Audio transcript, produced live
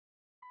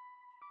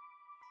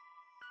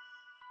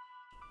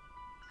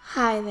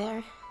Hi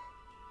there.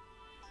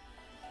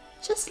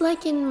 Just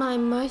like in my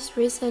most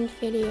recent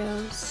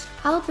videos,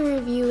 I'll be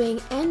reviewing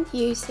and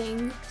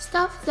using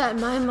stuff that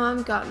my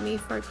mom got me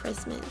for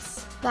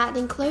Christmas. That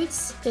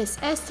includes this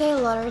Estee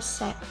Lauder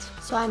set,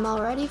 so I'm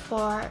all ready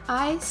for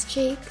eyes,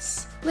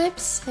 cheeks,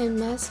 lips, and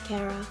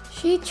mascara.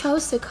 She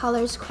chose the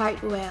colors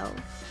quite well,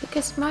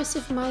 because most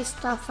of my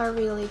stuff are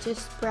really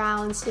just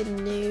browns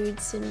and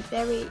nudes and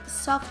very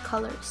soft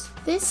colors.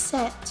 This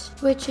set,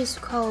 which is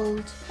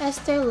called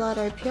Estee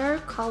Lauder Pure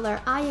Color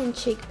Eye and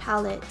Cheek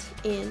Palette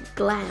in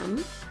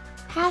Glam,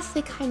 has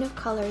the kind of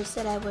colors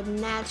that I would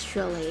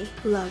naturally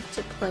love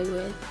to play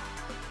with.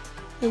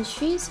 And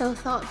she so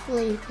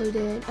thoughtfully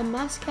included a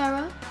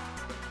mascara,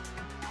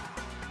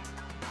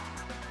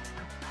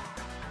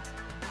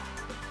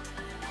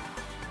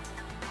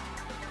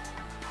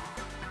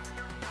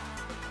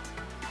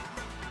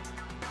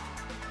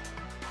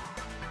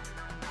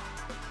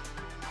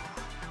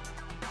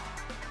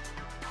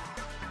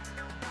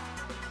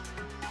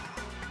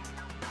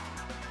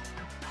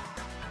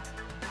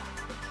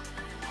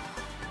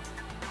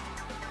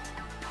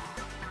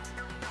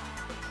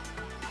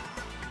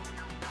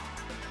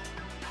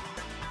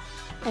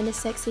 and a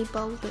sexy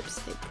bold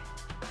lipstick.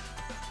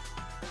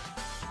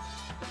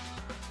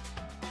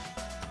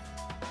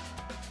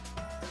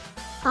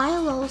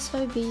 I'll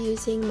also be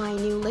using my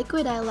new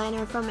liquid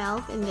eyeliner from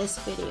e.l.f. in this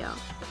video.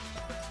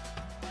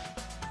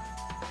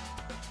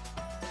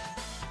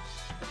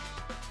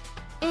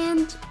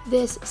 And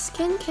this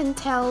Skin Can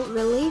Tell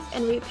Relief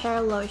and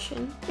Repair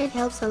Lotion. It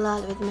helps a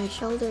lot with my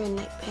shoulder and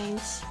neck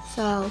pains.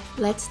 So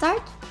let's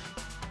start?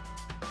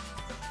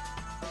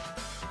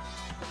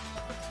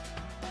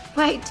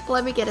 Wait,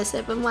 let me get a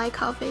sip of my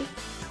coffee.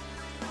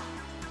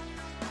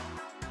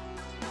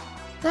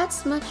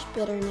 That's much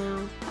better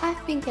now.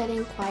 I've been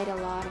getting quite a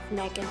lot of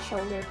neck and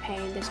shoulder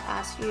pain this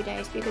past few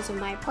days because of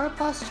my poor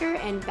posture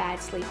and bad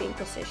sleeping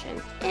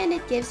position. And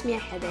it gives me a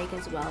headache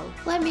as well.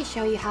 Let me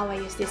show you how I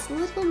use this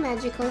little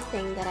magical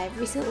thing that I've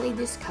recently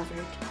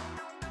discovered.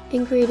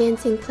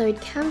 Ingredients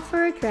include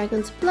camphor,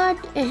 dragon's blood,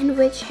 and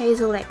witch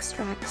hazel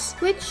extracts,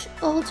 which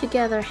all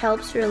together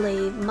helps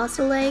relieve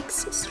muscle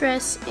aches,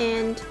 stress,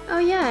 and oh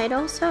yeah, it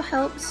also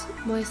helps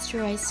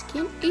moisturize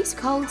skin, ease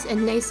colds,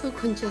 and nasal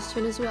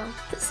congestion as well.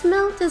 The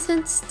smell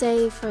doesn't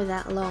stay for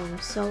that long,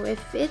 so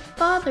if it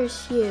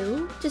bothers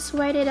you, just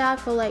wait it out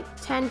for like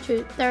 10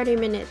 to 30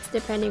 minutes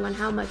depending on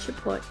how much you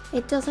put.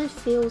 It doesn't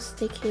feel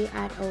sticky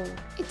at all.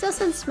 It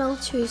doesn't smell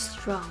too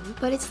strong,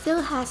 but it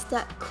still has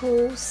that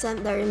cool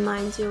scent that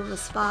reminds you of a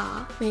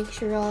spa. Make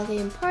sure all the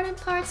important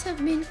parts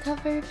have been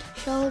covered: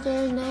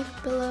 shoulder, neck,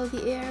 below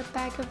the ear,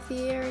 back of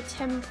the ear,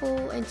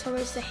 temple, and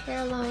towards the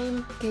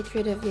hairline. Get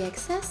rid of the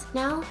excess.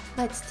 Now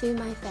let's do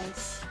my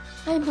face.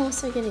 I'm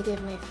also gonna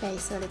give my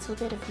face a little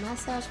bit of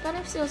massage, but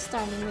I'm still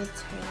starting with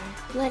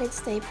toner. Let it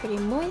stay pretty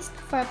moist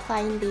before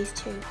applying these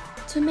two,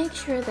 to make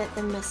sure that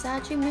the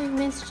massaging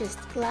movements just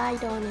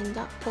glide on and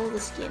not pull the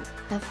skin.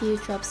 A few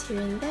drops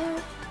here and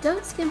there.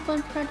 Don't skimp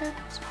on product,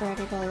 spread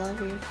it all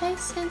over your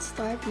face and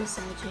start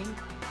massaging.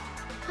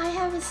 I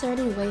have a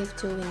certain way of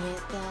doing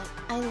it that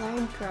I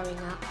learned growing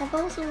up. I've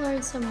also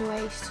learned some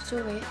ways to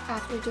do it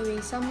after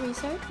doing some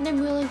research, and I'm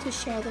willing to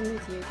share them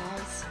with you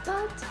guys.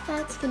 But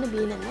that's gonna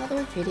be in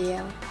another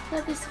video.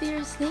 Let this be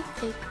your sneak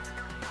peek.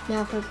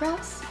 Now for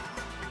brows.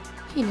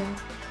 You know,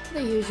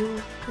 the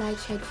usual. Light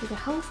shade for the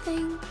whole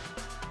thing.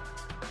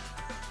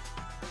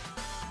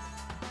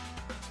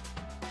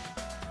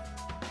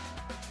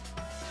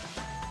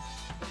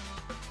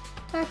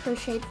 Darker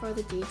shade for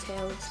the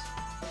details.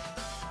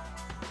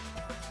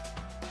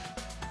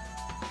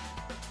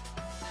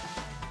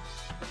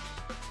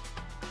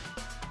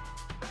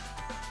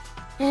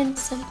 And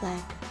some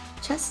black,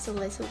 just a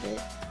little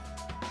bit.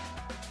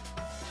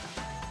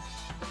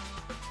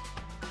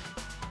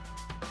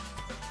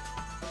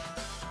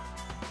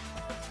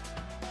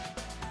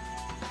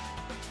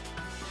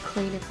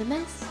 Clean up the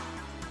mess.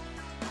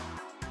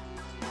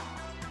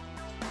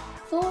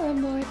 For a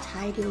more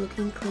tidy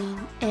looking clean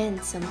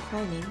and some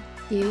priming,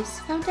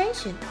 use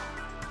foundation.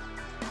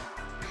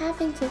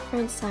 Having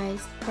different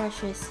sized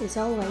brushes is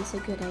always a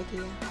good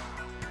idea.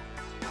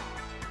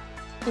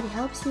 It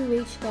helps you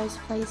reach those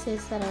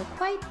places that are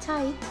quite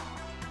tight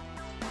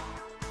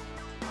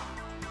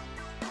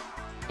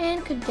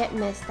and could get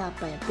messed up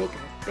by a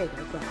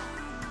bigger brush.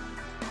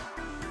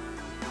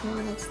 Now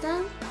that's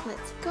done,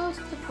 let's go to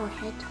the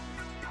forehead.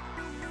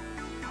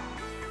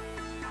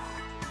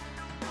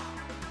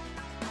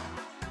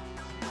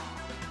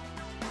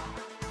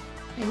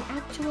 An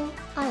actual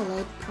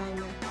eyelid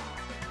primer.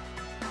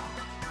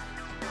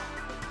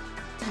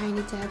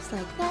 Tiny dabs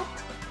like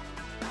that.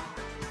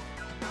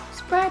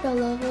 Spread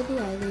all over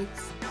the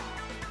eyelids.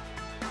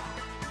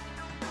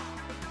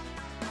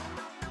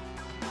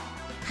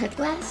 At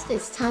last,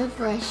 it's time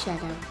for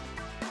eyeshadow.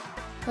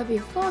 But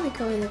before we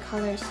go in the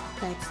colors,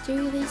 let's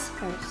do this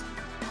first.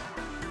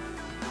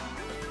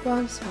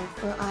 Bronzer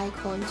for eye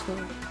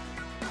contour.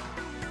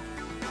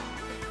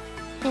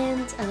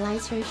 And a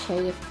lighter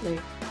shade of blue.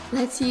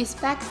 Let's use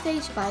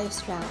Backstage by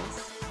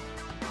Australis.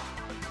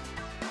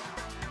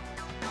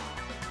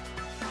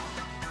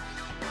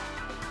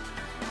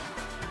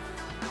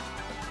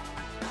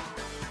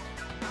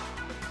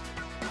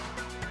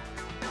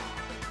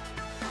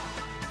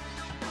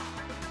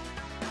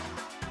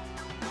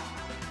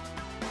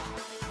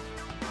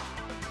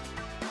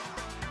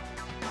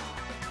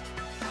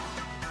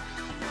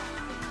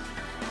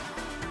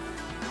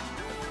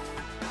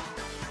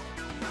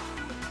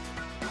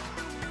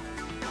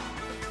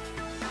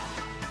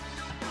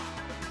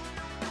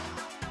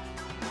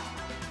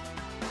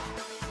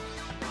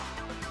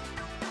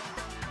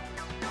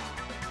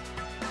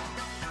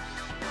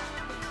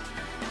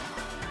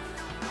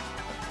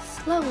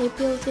 Slowly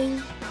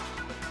building.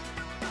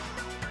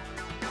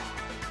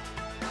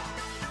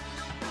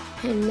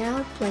 And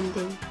now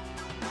blending.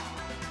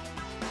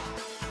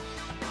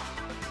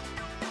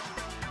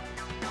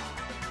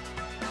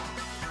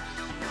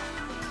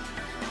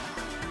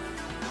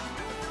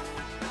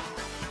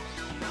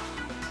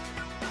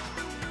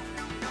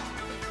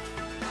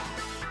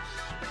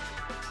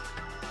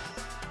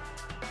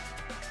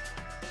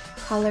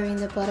 Coloring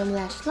the bottom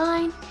lash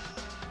line,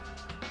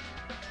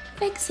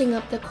 fixing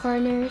up the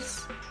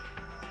corners,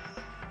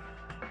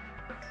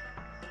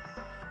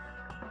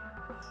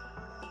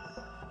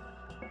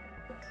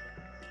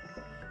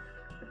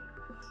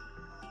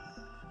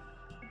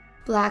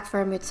 black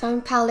from its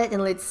own palette,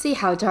 and let's see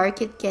how dark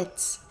it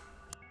gets.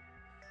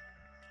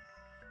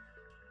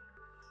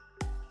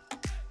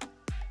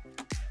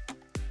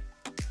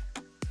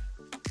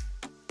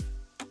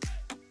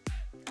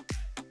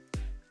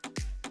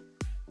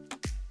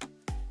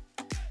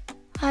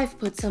 I've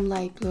put some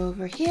light blue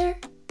over here.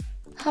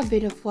 A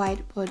bit of white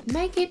would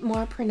make it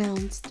more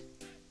pronounced.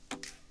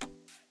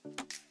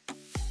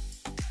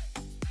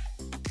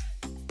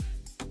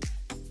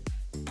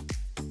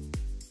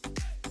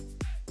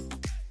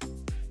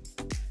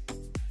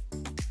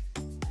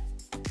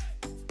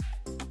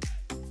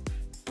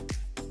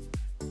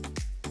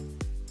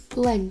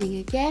 Blending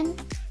again.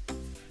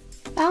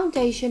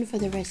 Foundation for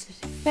the rest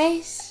of the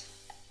face.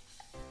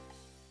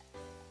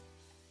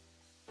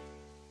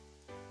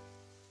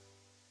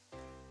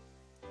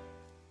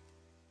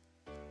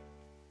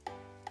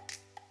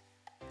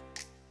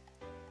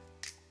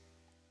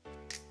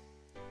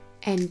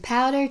 And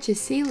powder to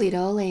seal it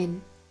all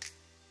in.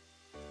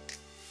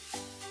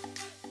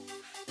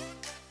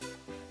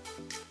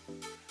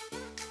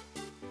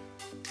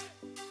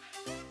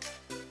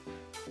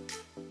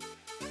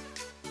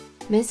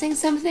 Missing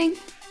something?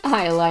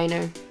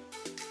 Eyeliner.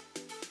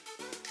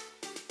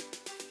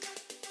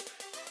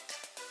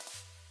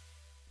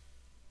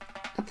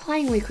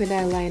 Applying liquid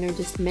eyeliner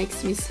just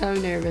makes me so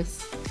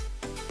nervous.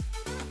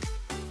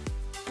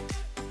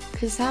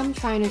 Because I'm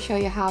trying to show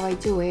you how I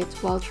do it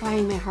while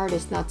trying my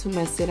hardest not to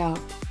mess it up.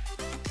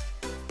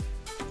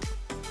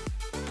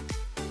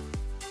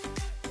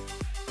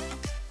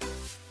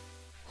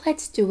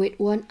 Let's do it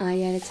one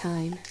eye at a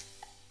time,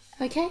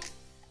 okay?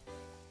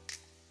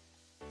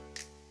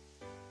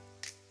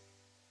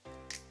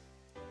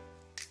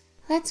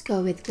 Let's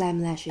go with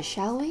glam lashes,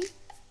 shall we?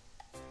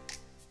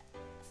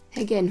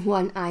 Again,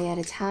 one eye at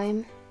a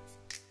time.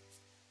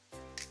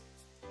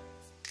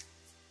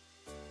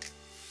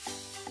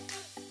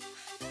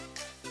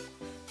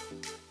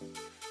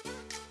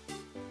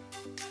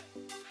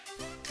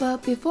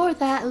 But before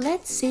that,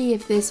 let's see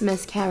if this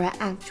mascara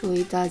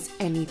actually does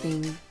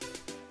anything.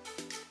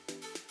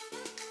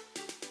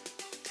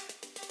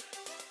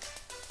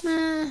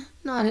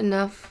 Not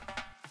enough.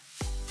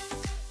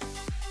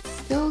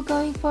 Still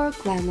going for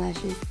glam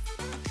lashes.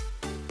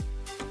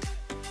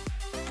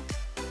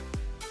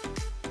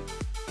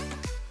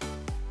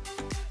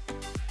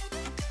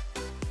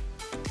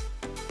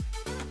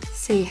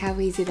 See how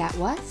easy that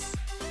was?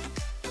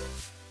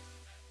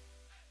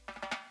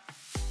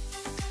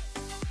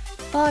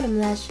 Bottom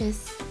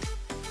lashes.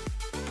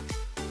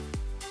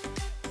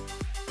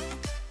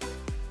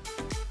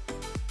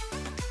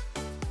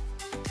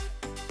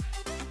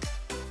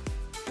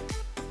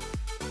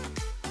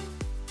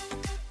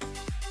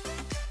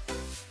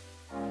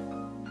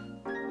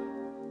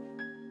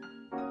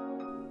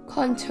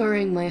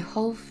 Contouring my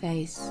whole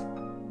face.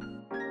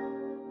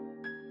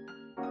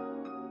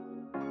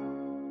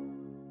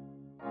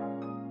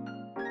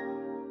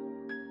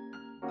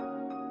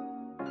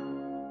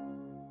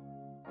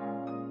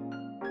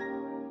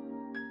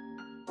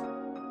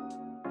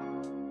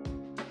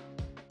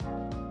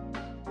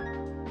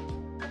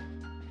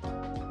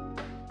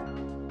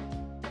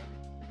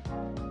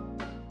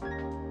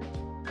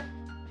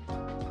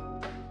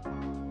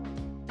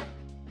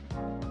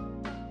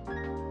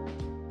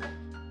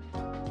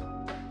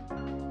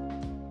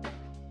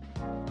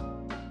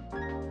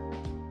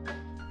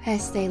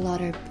 Estee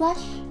Lauder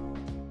blush.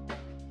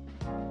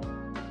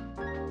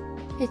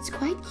 It's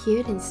quite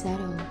cute and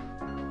subtle.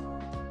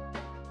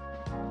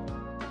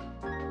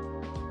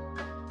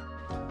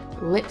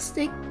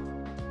 Lipstick.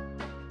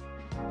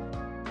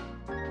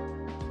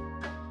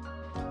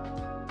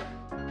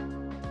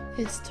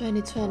 It's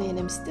 2020 and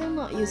I'm still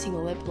not using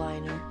a lip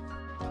liner.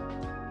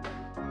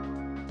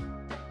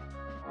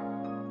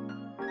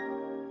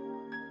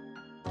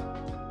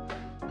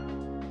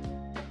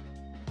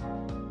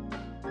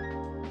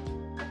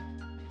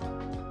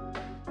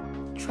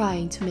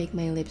 Trying to make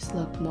my lips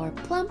look more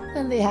plump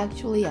than they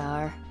actually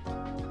are.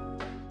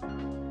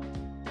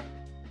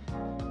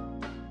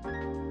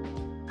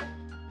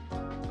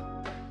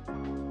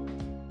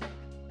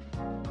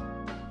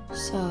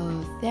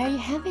 So there you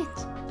have it.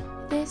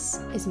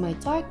 This is my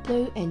dark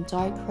blue and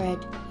dark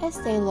red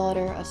Estee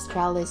Lauder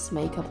Australis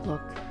makeup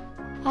look.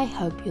 I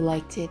hope you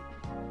liked it.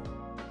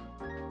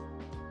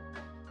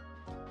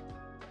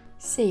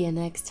 See you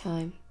next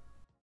time.